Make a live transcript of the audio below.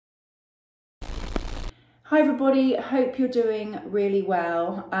Hi everybody, hope you're doing really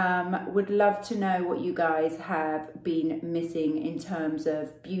well. Would love to know what you guys have been missing in terms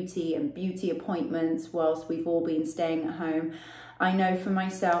of beauty and beauty appointments whilst we've all been staying at home. I know for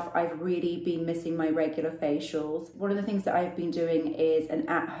myself, I've really been missing my regular facials. One of the things that I've been doing is an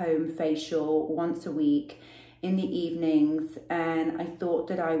at-home facial once a week in the evenings, and I thought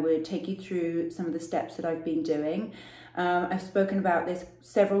that I would take you through some of the steps that I've been doing. I've spoken about this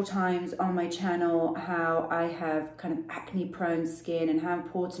several times on my channel, how I have kind of acne prone skin and how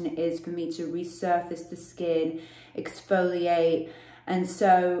important it is for me to resurface the skin, exfoliate. And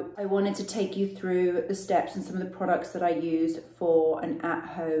so I wanted to take you through the steps and some of the products that I use for an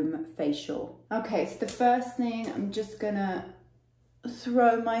at-home facial. Okay, so the first thing, I'm just gonna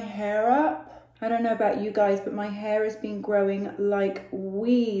throw my hair up. I don't know about you guys, but my hair has been growing like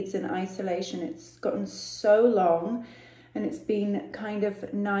weeds in isolation. It's gotten so long and it's been kind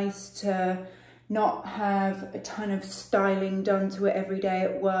of nice to not have a ton of styling done to it every day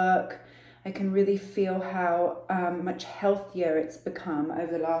at work. I can really feel how much healthier it's become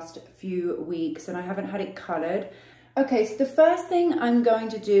over the last few weeks, and I haven't had it colored. Okay, so the first thing I'm going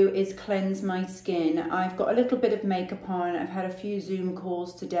to do is cleanse my skin. I've got a little bit of makeup on. I've had a few Zoom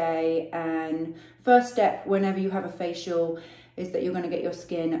calls today, and first step whenever you have a facial is that you're going to get your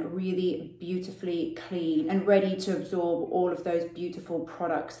skin really beautifully clean and ready to absorb all of those beautiful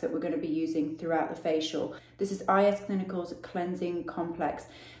products that we're going to be using throughout the facial. This is IS Clinical's Cleansing Complex.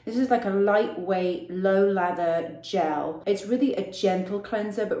 This is like a lightweight, low lather gel. It's really a gentle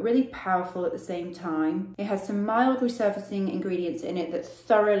cleanser, but really powerful at the same time. It has some mild resurfacing ingredients in it that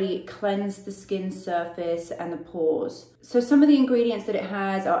thoroughly cleanse the skin surface and the pores. So some of the ingredients that it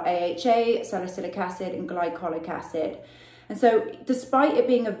has are AHA, salicylic acid, and glycolic acid. And so despite it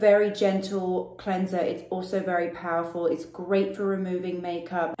being a very gentle cleanser, it's also very powerful. It's great for removing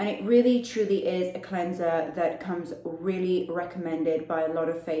makeup, and it really truly is a cleanser that comes really recommended by a lot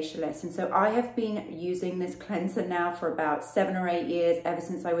of facialists. And so I have been using this cleanser now for about 7 or 8 years, ever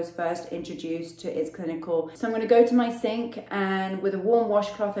since I was first introduced to IS Clinical. So I'm going to go to my sink, and with a warm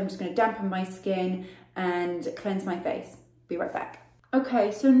washcloth, I'm just going to dampen my skin and cleanse my face. Be right back.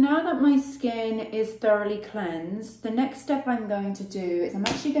 Okay, so now that my skin is thoroughly cleansed, the next step I'm going to do is I'm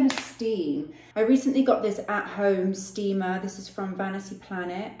actually going to steam. I recently got this at-home steamer. This is from Vanity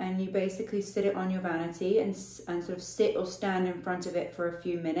Planet, and you basically sit it on your vanity and sort of sit or stand in front of it for a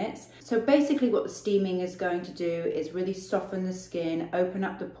few minutes. So basically what the steaming is going to do is really soften the skin, open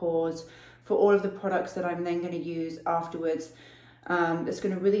up the pores for all of the products that I'm then going to use afterwards. That's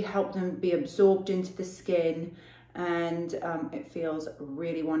going to really help them be absorbed into the skin, and it feels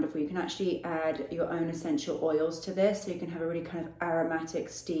really wonderful. You can actually add your own essential oils to this, so you can have a really kind of aromatic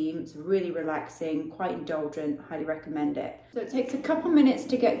steam. It's really relaxing, quite indulgent, highly recommend it. So it takes a couple minutes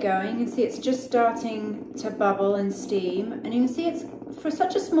to get going. You can see it's just starting to bubble and steam, and you can see it's, for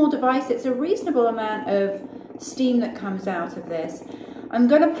such a small device, it's a reasonable amount of steam that comes out of this. I'm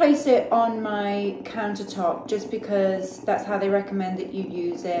going to place it on my countertop just because that's how they recommend that you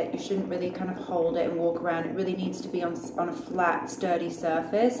use it. You shouldn't really kind of hold it and walk around. It really needs to be on a flat, sturdy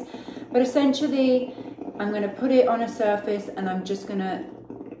surface. But essentially, I'm going to put it on a surface, and I'm just going to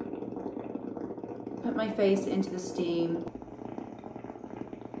put my face into the steam.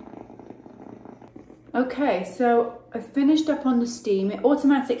 Okay, so I've finished up on the steam. It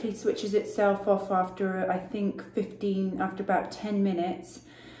automatically switches itself off after, I think, after about 10 minutes.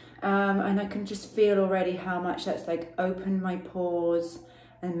 And I can just feel already how much that's like opened my pores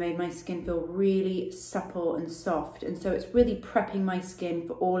and made my skin feel really supple and soft. And so it's really prepping my skin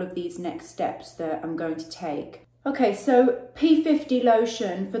for all of these next steps that I'm going to take. Okay, so P50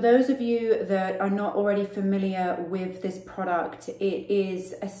 lotion, for those of you that are not already familiar with this product, it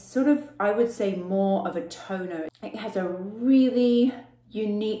is a sort of, I would say, more of a toner. It has a really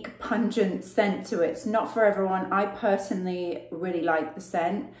unique, pungent scent to it. It's not for everyone. I personally really like the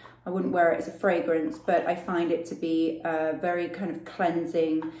scent. I wouldn't wear it as a fragrance, but I find it to be very kind of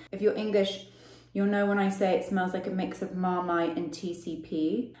cleansing. If you're English, you'll know when I say it smells like a mix of Marmite and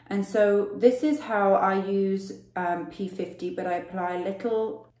TCP. And so this is how I use P50, but I apply a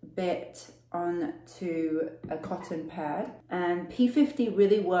little bit onto a cotton pad. And P50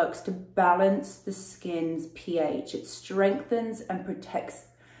 really works to balance the skin's pH. It strengthens and protects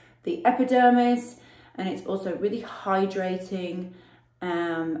the epidermis, and it's also really hydrating.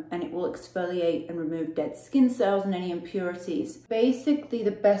 And it will exfoliate and remove dead skin cells and any impurities. Basically,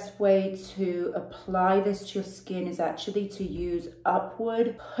 the best way to apply this to your skin is actually to use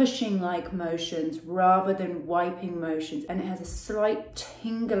upward pushing like motions rather than wiping motions, and it has a slight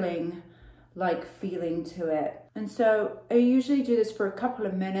tingling like feeling to it. And so I usually do this for a couple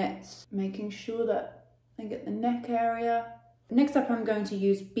of minutes, making sure that I get the neck area. Next up, I'm going to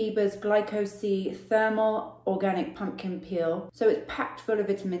use Biba's Glyco-C Thermal Organic Pumpkin Peel. So it's packed full of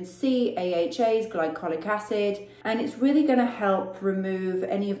vitamin C, AHAs, glycolic acid, and it's really going to help remove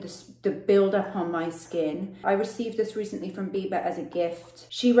any of the buildup on my skin. I received this recently from Biba as a gift.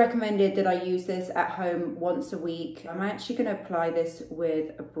 She recommended that I use this at home once a week. I'm actually going to apply this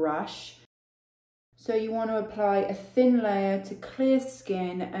with a brush. So you want to apply a thin layer to clear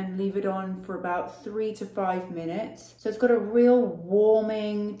skin and leave it on for about 3 to 5 minutes. So it's got a real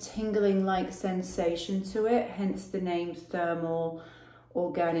warming, tingling-like sensation to it, hence the name Thermal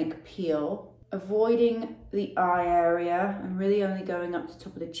Organic Peel. Avoiding the eye area, I'm really only going up to the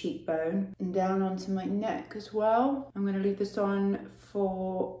top of the cheekbone and down onto my neck as well. I'm going to leave this on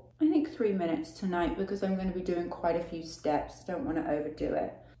for, I think, 3 minutes tonight because I'm going to be doing quite a few steps. I don't want to overdo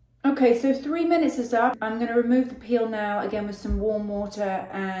it. Okay, so 3 minutes is up. I'm going to remove the peel now, again with some warm water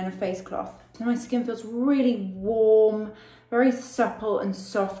and a face cloth. So my skin feels really warm, very supple and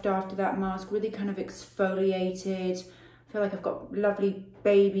soft after that mask, really kind of exfoliated. I feel like I've got lovely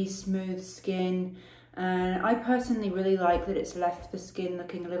baby smooth skin, and I personally really like that it's left the skin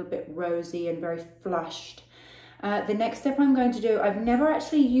looking a little bit rosy and very flushed. The next step I'm going to do, I've never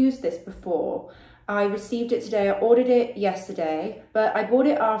actually used this before. I received it today, I ordered it yesterday, but I bought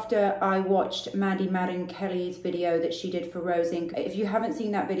it after I watched Mandy Madden Kelly's video that she did for Rosie. If you haven't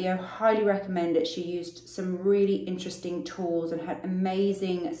seen that video, highly recommend it. She used some really interesting tools and had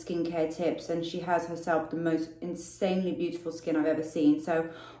amazing skincare tips, and she has herself the most insanely beautiful skin I've ever seen.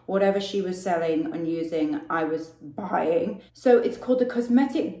 So whatever she was selling and using, I was buying. So it's called the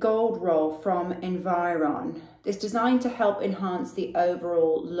Cosmetic Gold Roll from Environ. It's designed to help enhance the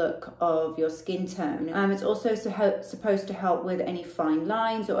overall look of your skin tone. It's also supposed to help with any fine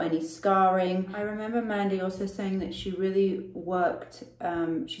lines or any scarring. I remember Mandy also saying that she really worked,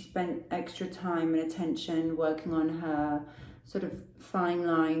 she spent extra time and attention working on her sort of fine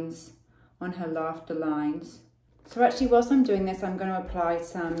lines, on her laughter lines. So actually, whilst I'm doing this, I'm going to apply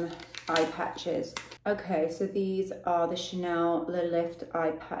some eye patches. Okay, so these are the Chanel Le Lift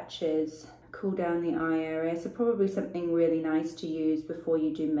eye patches. Cool down the eye area, so probably something really nice to use before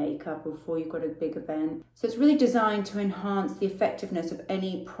you do makeup or before you've got a big event. So it's really designed to enhance the effectiveness of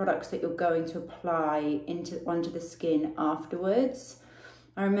any products that you're going to apply onto the skin afterwards.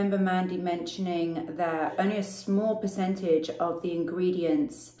 I remember Mandy mentioning that only a small percentage of the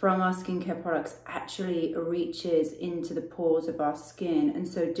ingredients from our skincare products actually reaches into the pores of our skin. And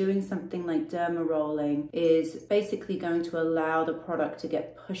so doing something like derma rolling is basically going to allow the product to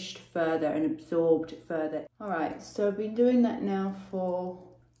get pushed further and absorbed further. All right, so I've been doing that now for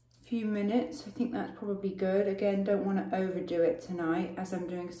a few minutes. I think that's probably good. Again, don't want to overdo it tonight as I'm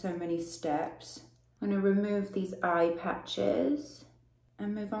doing so many steps. I'm going to remove these eye patches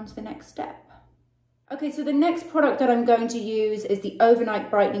and move on to the next step. Okay, so the next product that I'm going to use is the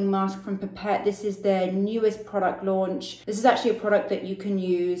Overnight Brightening Mask from Pipette. This is their newest product launch. This is actually a product that you can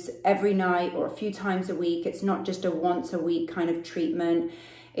use every night or a few times a week. It's not just a once a week kind of treatment.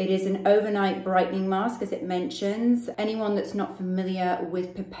 It is an overnight brightening mask, as it mentions. Anyone that's not familiar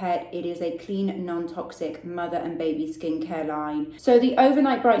with Pipette, it is a clean, non-toxic mother and baby skincare line. So the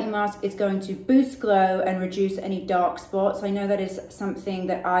overnight brightening mask is going to boost glow and reduce any dark spots. I know that is something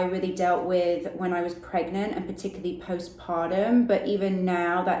that I really dealt with when I was pregnant and particularly postpartum, but even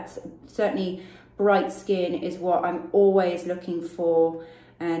now, that's certainly bright skin is what I'm always looking for,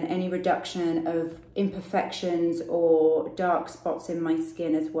 and any reduction of imperfections or dark spots in my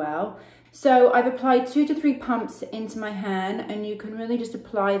skin as well. So I've applied 2 to 3 pumps into my hand, and you can really just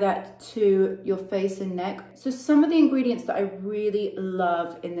apply that to your face and neck. So some of the ingredients that I really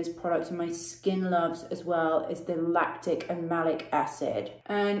love in this product and my skin loves as well is the lactic and malic acid.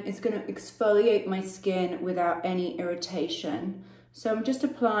 And it's gonna exfoliate my skin without any irritation. So I'm just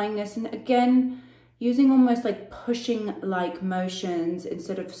applying this, and again, using almost like pushing like motions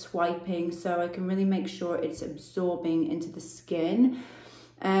instead of swiping, so I can really make sure it's absorbing into the skin.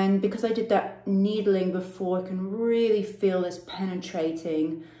 And because I did that needling before, I can really feel this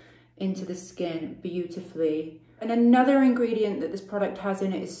penetrating into the skin beautifully. And another ingredient that this product has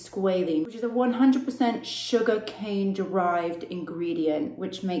in it is squalane, which is a 100% sugar cane derived ingredient,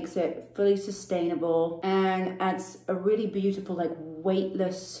 which makes it fully sustainable and adds a really beautiful, like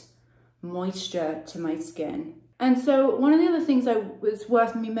weightless moisture to my skin. And so one of the other things that was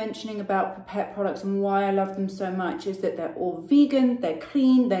worth me mentioning about Pipette products and why I love them so much is that they're all vegan, they're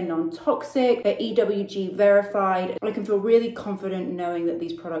clean, they're non-toxic, they're EWG verified. I can feel really confident knowing that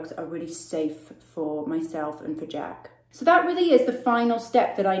these products are really safe for myself and for Jack. So that really is the final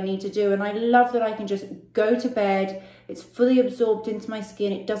step that I need to do, and I love that I can just go to bed, It's fully absorbed into my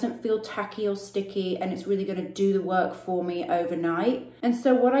skin. It doesn't feel tacky or sticky, and it's really going to do the work for me overnight. And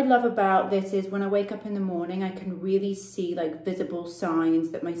so what I love about this is when I wake up in the morning, I can really see like visible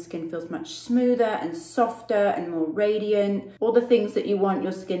signs that my skin feels much smoother and softer and more radiant, all the things that you want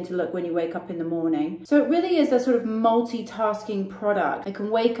your skin to look when you wake up in the morning. So it really is a sort of multitasking product. I can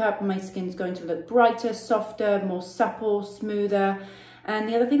wake up and my skin's going to look brighter, softer, more supple, smoother. And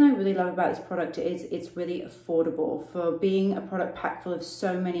the other thing I really love about this product is it's really affordable. For being a product packed full of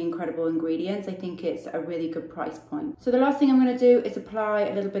so many incredible ingredients, I think it's a really good price point. So the last thing I'm going to do is apply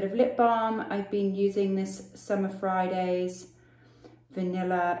a little bit of lip balm. I've been using this Summer Fridays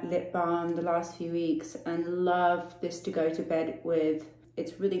vanilla lip balm the last few weeks and love this to go to bed with.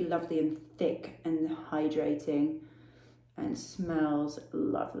 It's really lovely and thick and hydrating and smells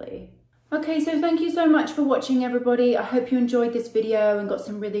lovely. Okay, so thank you so much for watching, everybody. I hope you enjoyed this video and got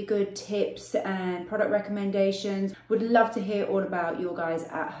some really good tips and product recommendations. Would love to hear all about your guys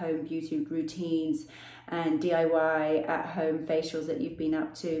at-home beauty routines and DIY at-home facials that you've been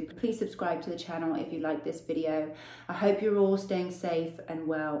up to. Please subscribe to the channel if you like this video. I hope you're all staying safe and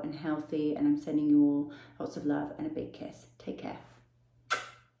well and healthy, and I'm sending you all lots of love and a big kiss. Take care.